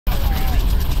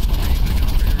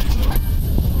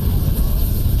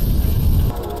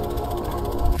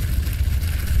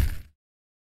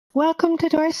Welcome to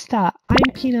Doorstop.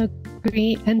 I'm Pinot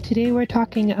Green, and today we're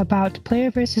talking about player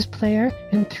versus player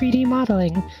and 3D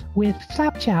modeling with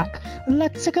Flapjack.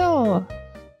 Let's go!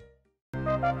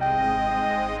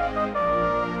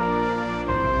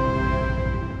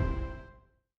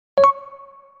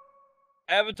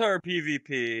 Avatar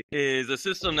PvP is a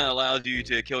system that allows you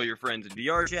to kill your friends in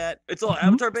VRCHAT. It's all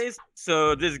avatar based,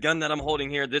 so this gun that I'm holding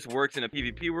here, this works in a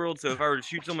PvP world, so if I were to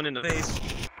shoot someone in the face,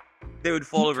 they would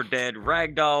fall over dead,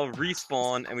 ragdoll,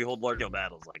 respawn, and we hold large scale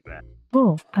battles like that.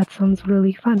 Oh, that sounds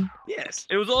really fun. Yes.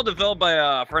 It was all developed by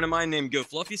a friend of mine named Go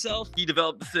Fluff Yourself. He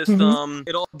developed the system.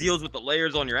 It all deals with the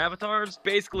layers on your avatars.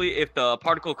 Basically, if the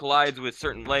particle collides with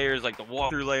certain layers, like the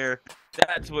walkthrough layer,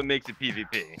 that's what makes it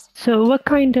PvP. So what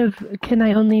kind of, can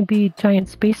I only be giant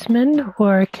spaceman,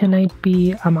 or can I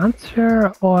be a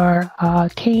monster, or a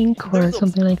tank, or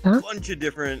something like that? There's a bunch of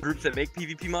different groups that make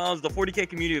PvP models. The 40k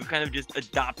community have kind of just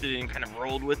adopted it and kind of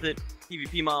rolled with it.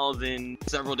 PvP models in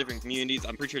several different communities.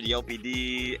 I'm pretty sure the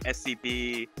LPD,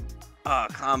 SCP,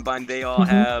 Combine, they all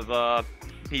have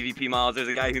PvP models. There's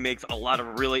a guy who makes a lot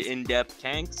of really in-depth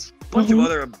tanks. A bunch of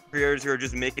other creators who are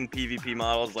just making PvP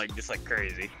models just like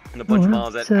crazy. And a bunch of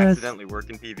models that accidentally work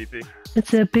in PvP.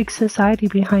 It's a big society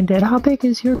behind it. How big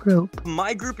is your group?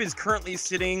 My group is currently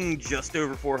sitting just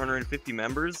over 450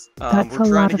 members. That's we're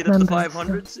trying to get up to members,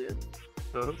 500 soon.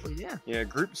 So hopefully, yeah. Yeah,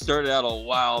 group started out a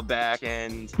while back,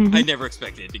 and I never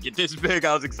expected it to get this big.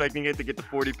 I was expecting it to get to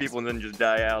 40 people and then just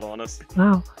die out on us.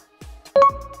 Wow.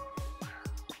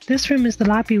 This room is the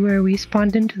lobby where we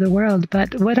spawned into the world,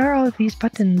 but what are all of these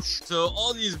buttons? So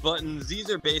all these buttons, these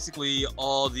are basically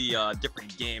all the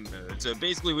different game modes. So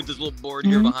basically with this little board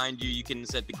here behind you, you can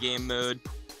set the game mode.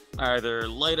 Either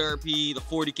light RP, the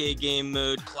 40k game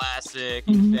mode, classic,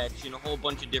 infection, a whole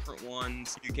bunch of different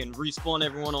ones. You can respawn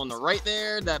everyone on the right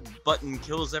there. That button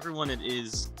kills everyone. It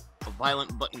is a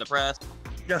violent button to press.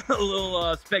 Got a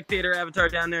little spectator avatar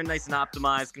down there, nice and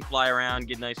optimized, can fly around,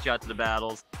 get nice shots of the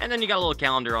battles. And then you got a little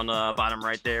calendar on the bottom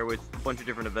right there with a bunch of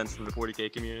different events from the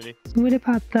 40k community. What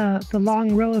about the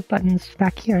long row of buttons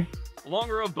back here? Long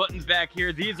row of buttons back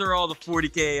here, these are all the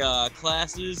 40k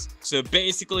classes. So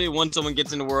basically, once someone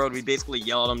gets in the world, we basically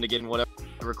yell at them to get in whatever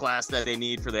class that they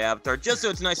need for the avatar, just so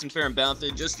it's nice and fair and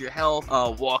balanced. Just your health,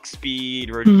 walk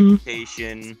speed,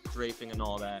 rotation, strafing, and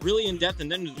all that. Really in depth,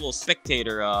 and then there's a little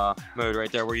spectator mode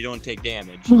right there where you don't take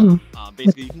damage.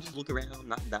 Basically, you can just look around,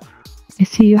 not die. I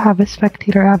see you have a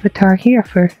spectator avatar here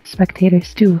for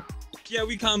spectators too. Yeah,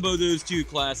 we combo those two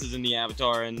classes in the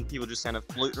avatar, and people just kind of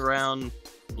float around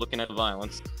looking at the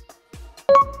violence.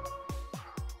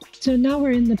 So now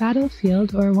we're in the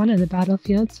battlefield, or one of the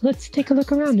battlefields. Let's take a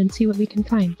look around and see what we can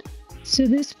find. So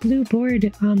this blue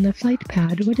board on the flight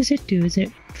pad, what does it do? Is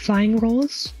it flying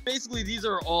rolls? Basically, these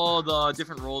are all the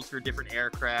different roles for different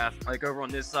aircraft. Like over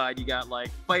on this side, you got like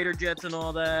fighter jets and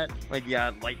all that. Like you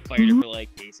got light fighter for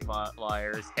like basic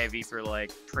flyers, heavy for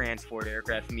like transport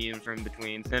aircraft, medium for in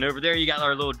between. And over there, you got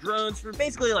our little drones for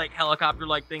basically like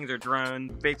helicopter-like things or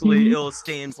drones. Basically, it'll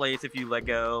stay in place if you let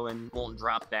go and won't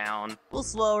drop down. A little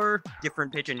slower,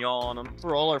 different pitch and yaw on them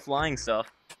for all our flying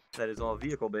stuff. That is all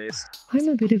vehicle based. I'm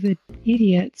a bit of an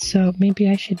idiot, so maybe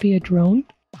I should be a drone?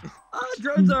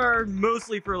 Drones are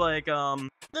mostly for like,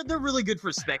 they're really good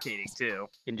for spectating too. You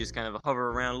can just kind of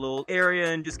hover around a little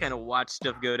area and just kind of watch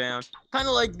stuff go down. Kind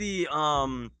of like the,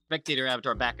 spectator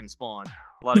avatar back in Spawn.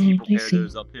 A lot of people pair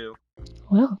those up too.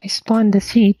 Well, I spawned a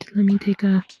seat. Let me take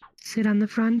a sit on the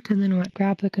front and then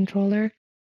grab the controller.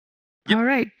 Yep.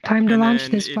 Alright, time to launch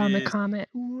this vomit comet.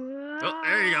 Whoa. Oh,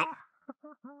 there you go.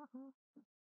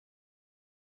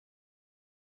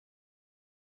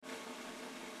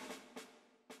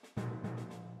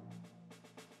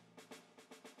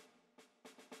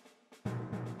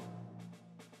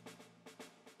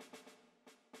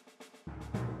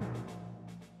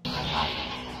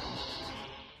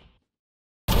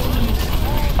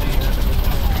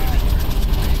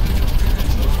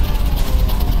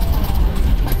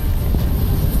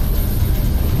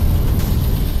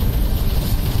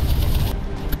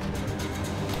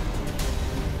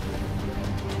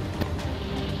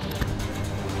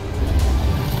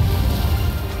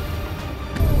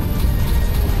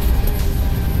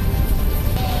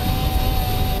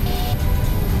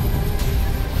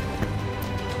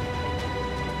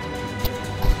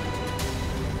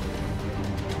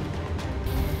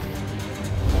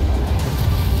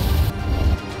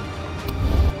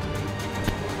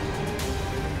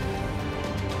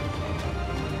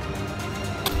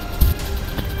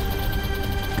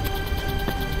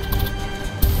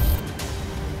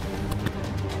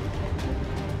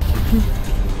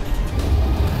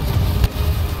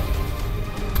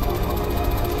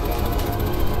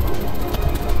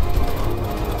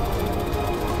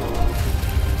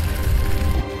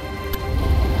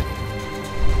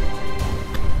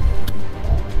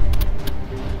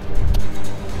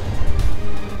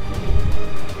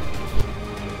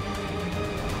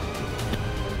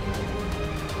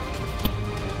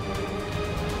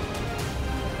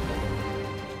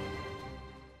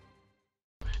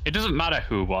 It doesn't matter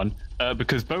who won,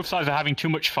 because both sides are having too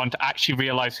much fun to actually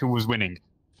realize who was winning.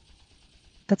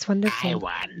 That's wonderful. I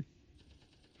won.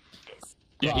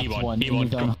 Yeah, he won. Won. He won.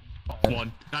 Done.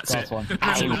 Won. That's Grotz it. won.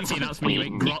 That's the announcement you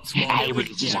make. Grotz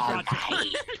won.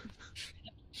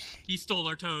 He stole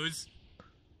our toes.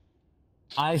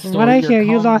 I From stole what I your hear,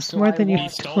 you comb, lost so more I than you won. He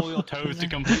stole your toes to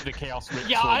complete the Chaos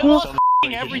Ritual. Yeah, I so lost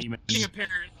the everything demons.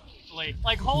 apparently.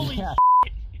 Like, holy Yeah.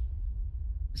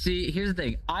 See, here's the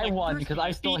thing. I Like, won first because we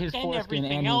I stole his defeat foreskin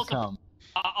everything and his else. comb.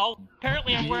 oh,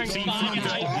 apparently I'm wearing See, thong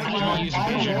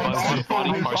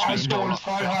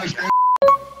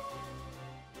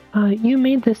and You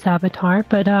made this avatar,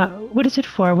 but what is it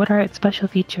for? What are its special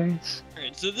features?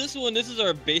 Alright, so this is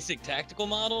our basic tactical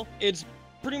model. It's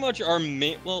pretty much our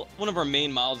main, well, one of our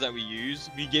main models that we use.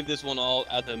 We give this one all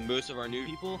out to most of our new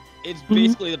people. It's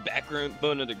basically the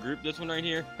backbone of the group. This one right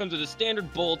here comes with a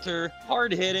standard bolter,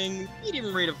 hard hitting,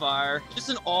 medium rate of fire, just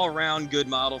an all-around good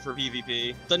model for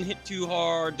PvP. Doesn't hit too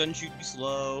hard, doesn't shoot too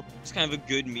slow. It's kind of a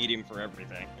good medium for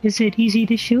everything. Is it easy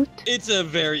to shoot? It's a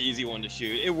very easy one to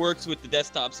shoot. It works with the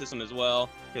desktop system as well,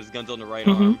 because the gun's on the right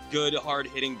arm. Good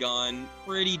hard-hitting gun,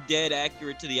 pretty dead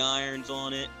accurate to the irons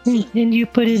on it. And you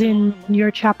put it in your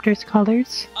chapter's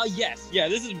colors? Yes. Yeah,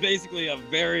 this is basically a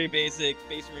very basic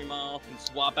Space Marine model. You can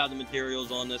swap out the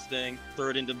materials on this thing, throw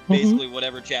it into basically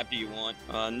whatever chapter you want.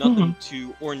 Nothing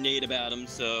too ornate about them,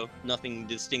 so nothing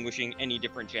distinguishing any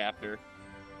different chapter.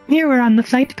 Here we're on the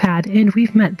flight pad, and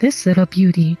we've met this little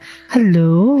beauty.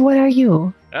 Hello, what are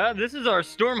you? This is our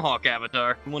Stormhawk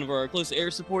avatar, one of our close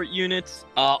air support units.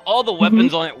 All the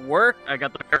weapons on it work. I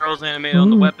got the barrels animated on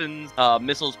the weapons.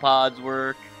 Missiles pods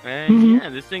work. And yeah,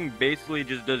 this thing basically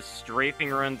just does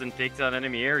strafing runs and takes out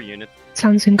enemy air units.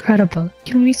 Sounds incredible.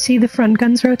 Can we see the front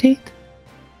guns rotate?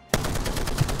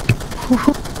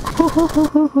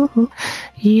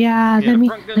 Yeah, let me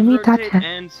front guns touch rotate, that.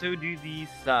 and so do the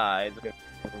sides. Okay,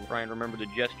 try and remember the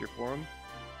gesture for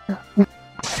them.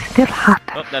 Still hot.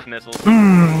 Oh, that's missiles.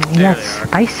 Yes, they are.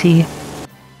 spicy.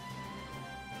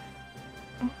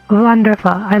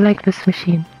 Wonderful. I like this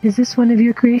machine. Is this one of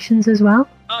your creations as well?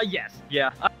 Yes.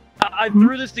 Yeah. I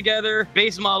threw this together,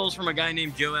 base models from a guy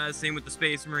named Joaz, same with the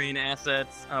Space Marine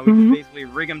assets. We just basically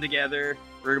rig them together,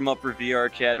 rig them up for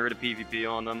VRCHAT, rid of PvP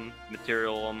on them,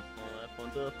 material on them, all that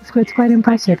fun stuff. It's quite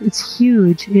impressive. It's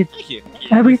huge. Thank you.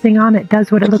 Yeah, Everything on it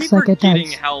does what it I looks keep like it forgetting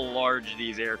does. how large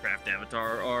these aircraft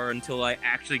avatar are until I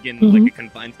actually get into like a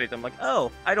confined space. I'm like,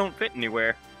 oh, I don't fit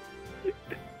anywhere.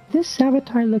 This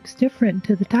avatar looks different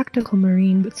to the tactical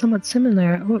marine, but somewhat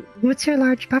similar. What's your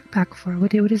large backpack for?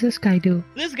 What does this guy do?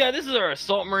 This is our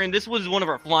assault marine. This was one of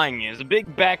our flying units. A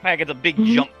big backpack. It's a big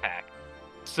jump pack.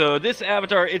 So this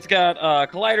avatar, it's got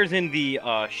colliders in the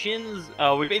shins.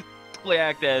 We basically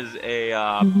act as a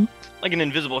like an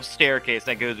invisible staircase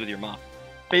that goes with your mod.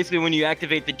 Basically, when you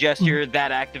activate the gesture,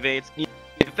 that activates. You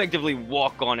effectively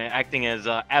walk on it, acting as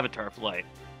avatar flight.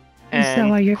 Is that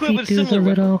why your feet do the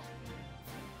little?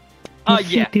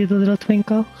 Do the little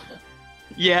twinkle?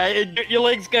 Yeah, your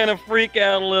legs kind of freak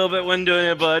out a little bit when doing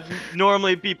it, but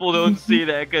normally people don't see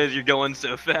that because you're going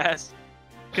so fast.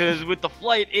 Because with the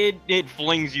flight, it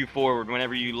flings you forward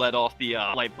whenever you let off the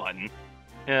flight button.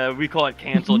 We call it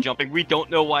cancel jumping. We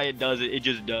don't know why it does it, it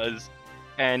just does.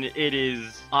 And it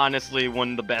is honestly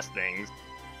one of the best things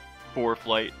for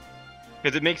flight.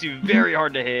 Because it makes you very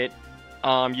hard to hit.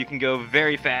 You can go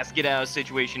very fast, get out of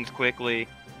situations quickly.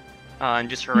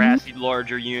 And just harass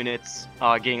larger units,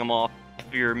 getting them off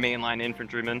your mainline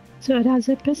infantrymen. So it has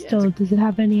a pistol. Does it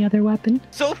have any other weapon?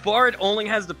 So far, it only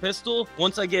has the pistol.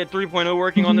 Once I get 3.0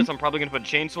 working on this, I'm probably going to put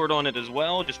a chainsword on it as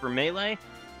well, just for melee.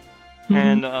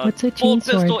 And what's a bolt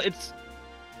chainsword? pistol,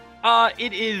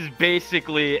 it is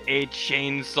basically a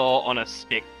chainsaw on a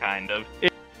stick, kind of.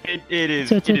 It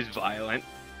is violent.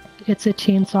 It's a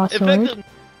chainsaw sword.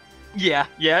 Yeah,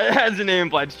 it has an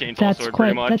implied chainsaw sword,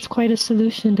 pretty much. That's quite a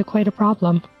solution to quite a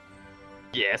problem.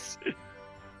 Yes.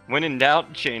 When in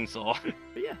doubt, chainsaw. But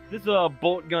yeah, this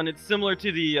bolt gun, it's similar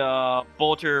to the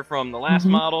bolter from the last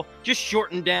model. Just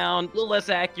shortened down, a little less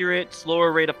accurate,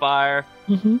 slower rate of fire.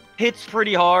 Hits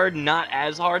pretty hard, not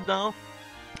as hard though.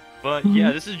 But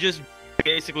yeah, this is just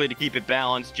basically to keep it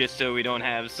balanced, just so we don't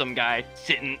have some guy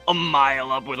sitting a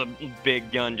mile up with a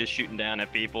big gun just shooting down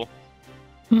at people.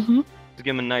 To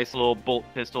give him a nice little bolt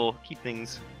pistol, keep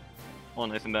things all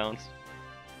nice and balanced.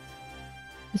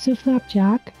 So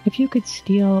Flapjack, if you could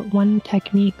steal one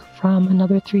technique from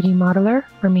another 3D modeler,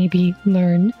 or maybe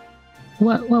learn,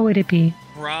 what would it be?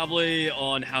 probably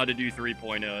on how to do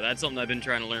 3.0. That's something I've been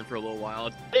trying to learn for a little while.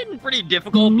 It's been pretty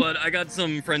difficult, but I got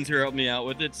some friends who helped me out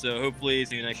with it, so hopefully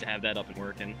soon I should have that up and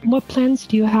working. What plans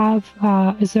do you have?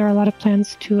 Is there a lot of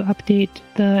plans to update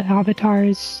the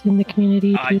avatars in the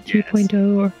community to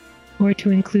 3.0 or to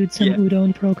include some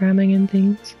Udon programming and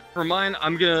things? For mine,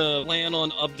 I'm gonna plan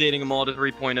on updating them all to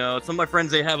 3.0. Some of my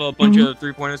friends, they have a bunch of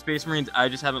 3.0 Space Marines. I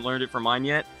just haven't learned it for mine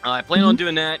yet. I plan on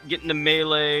doing that, getting the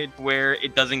melee where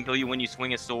it doesn't kill you when you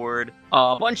swing a sword.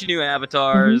 A bunch of new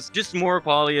avatars, just more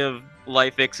quality of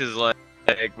life fixes like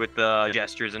with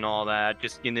gestures and all that.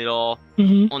 Just getting it all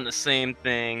on the same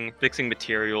thing, fixing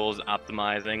materials,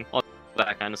 optimizing, all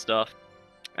that kind of stuff.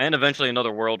 And eventually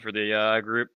another world for the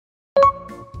group.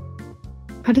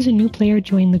 How does a new player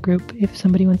join the group if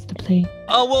somebody wants to play?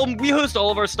 Well, we host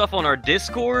all of our stuff on our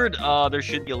Discord. There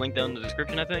should be a link down in the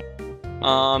description, I think.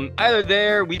 Either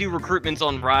there, we do recruitments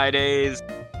on Fridays.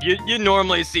 You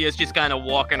normally see us just kind of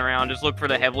walking around, just look for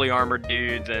the heavily armored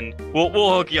dudes, and we'll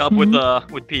hook you up with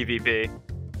PvP.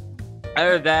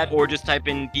 Either that, or just type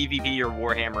in PvP or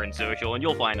Warhammer in social, and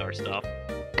you'll find our stuff.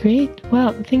 Great.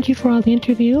 Well, thank you for all the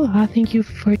interview. Thank you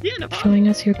for showing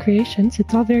us your creations.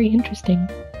 It's all very interesting.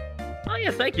 Oh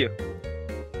yeah, thank you.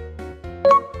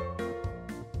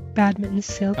 Badminton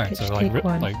sale pitch, so take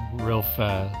one. like real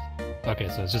fast. Okay,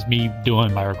 so it's just me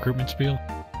doing my recruitment spiel.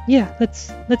 Yeah,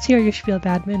 let's hear your spiel,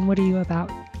 Badminton. What are you about?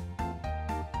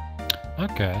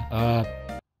 Okay.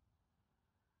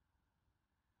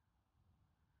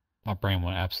 My brain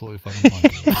went absolutely fucking blank.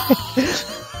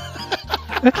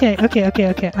 Okay.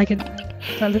 I can.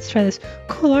 Let's try this.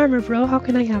 Cool armor, bro. How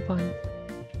can I have one?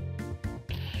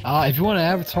 If you want an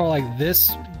avatar like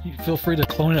this, feel free to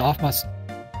clone it off my...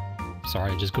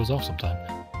 Sorry, it just goes off sometime.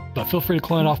 But feel free to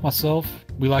clone it off myself.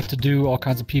 We like to do all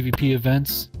kinds of PvP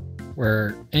events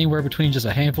where anywhere between just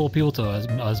a handful of people to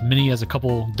as many as a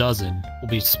couple dozen will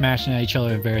be smashing at each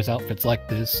other in various outfits like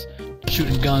this,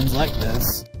 shooting guns like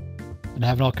this, and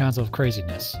having all kinds of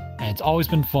craziness. And it's always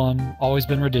been fun, always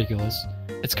been ridiculous.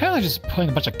 It's kind of like just putting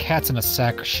a bunch of cats in a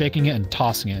sack, shaking it and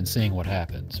tossing it and seeing what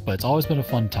happens. But it's always been a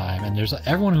fun time, and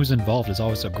everyone who's involved is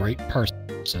always a great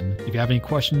person. If you have any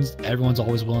questions, everyone's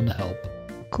always willing to help.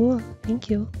 Cool, thank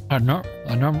you. My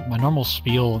normal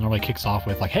spiel normally kicks off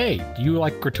with like, hey, do you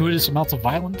like gratuitous amounts of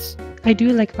violence? I do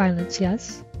like violence,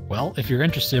 yes. Well, if you're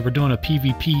interested, we're doing a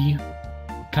PvP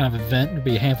kind of event. It'll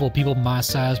be a handful of people my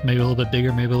size, maybe a little bit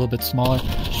bigger, maybe a little bit smaller,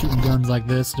 shooting guns like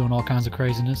this, doing all kinds of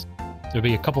craziness. There'll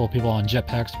be a couple of people on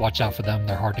jetpacks. Watch out for them.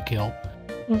 They're hard to kill.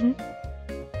 I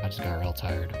just got real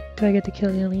tired. Do I get to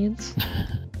kill aliens?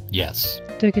 Yes.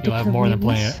 Do I get to You'll have kill more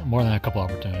mutants? than a couple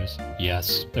opportunities.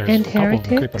 Yes. There's And a couple of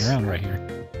them heretics? creeping around right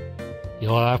here.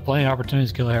 You'll have plenty of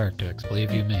opportunities to kill heretics,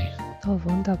 believe you me. Oh,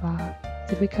 wunderbar.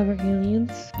 Did we cover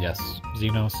aliens? Yes.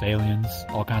 Xenos, aliens,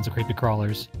 all kinds of creepy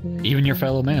crawlers. Even your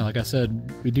fellow man. Like I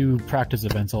said, we do practice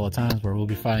events all the time where we'll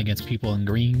be fighting against people in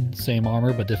green, same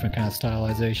armor, but different kind of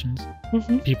stylizations.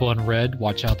 People in red,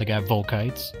 watch out, they got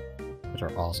Volkites, which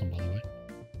are awesome, by the way.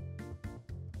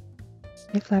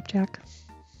 Hey, Flapjack.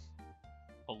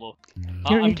 Hello.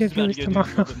 Your I'm just interview about is to go do a tomorrow.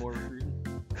 little bit more recruiting.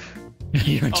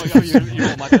 You're Oh,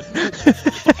 my bad.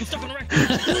 Fucking stuck on the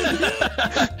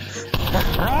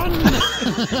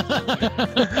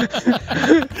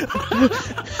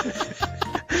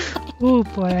Oh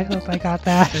boy, I hope I got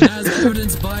that. And as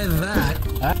evidenced by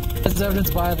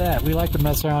that, we like to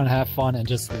mess around and have fun and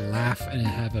just laugh and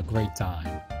have a great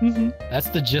time. That's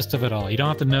the gist of it all. You don't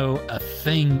have to know a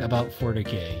thing about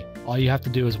 40k. All you have to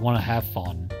do is want to have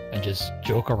fun and just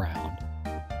joke around.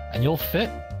 And you'll fit.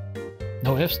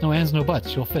 No ifs, no ands, no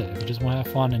buts. You'll fit. If you just want to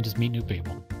have fun and just meet new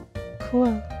people. Cool.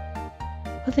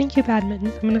 Well, thank you,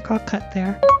 Badminton. I'm gonna call cut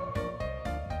there.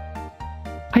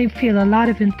 I feel a lot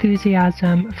of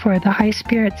enthusiasm for the high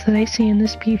spirits that I see in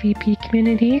this PvP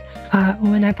community.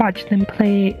 When I watch them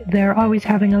play, they're always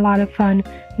having a lot of fun,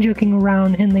 joking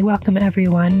around, and they welcome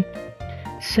everyone.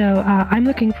 So I'm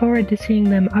looking forward to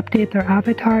seeing them update their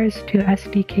avatars to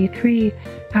SDK3,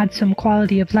 add some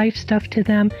quality of life stuff to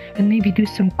them, and maybe do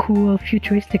some cool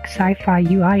futuristic sci-fi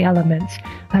UI elements.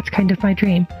 That's kind of my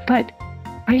dream. But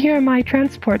I hear my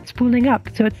transport spooling up,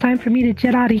 so it's time for me to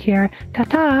jet out of here.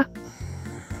 Ta-ta!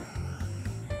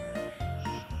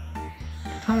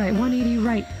 Alright, 180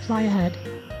 right, fly ahead.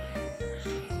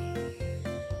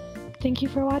 Thank you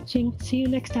for watching. See you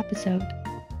next episode.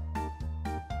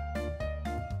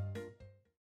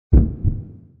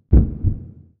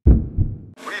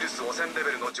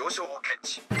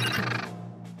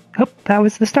 Oh, that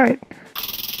was the start.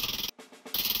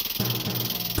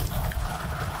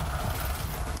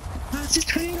 It's a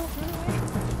tornado, run away.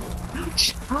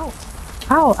 Ouch! Ow!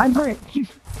 Ow, I'm hurt.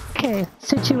 Okay,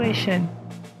 situation.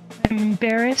 I'm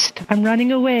embarrassed, I'm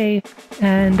running away,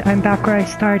 and I'm back where I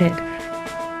started.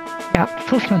 Yeah,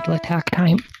 full frontal attack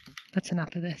time. That's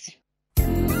enough of this.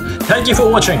 Thank you for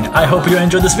watching, I hope you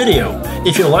enjoyed this video.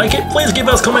 If you like it, please give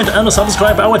us a comment and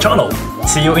subscribe our channel.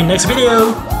 See you in next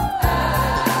video!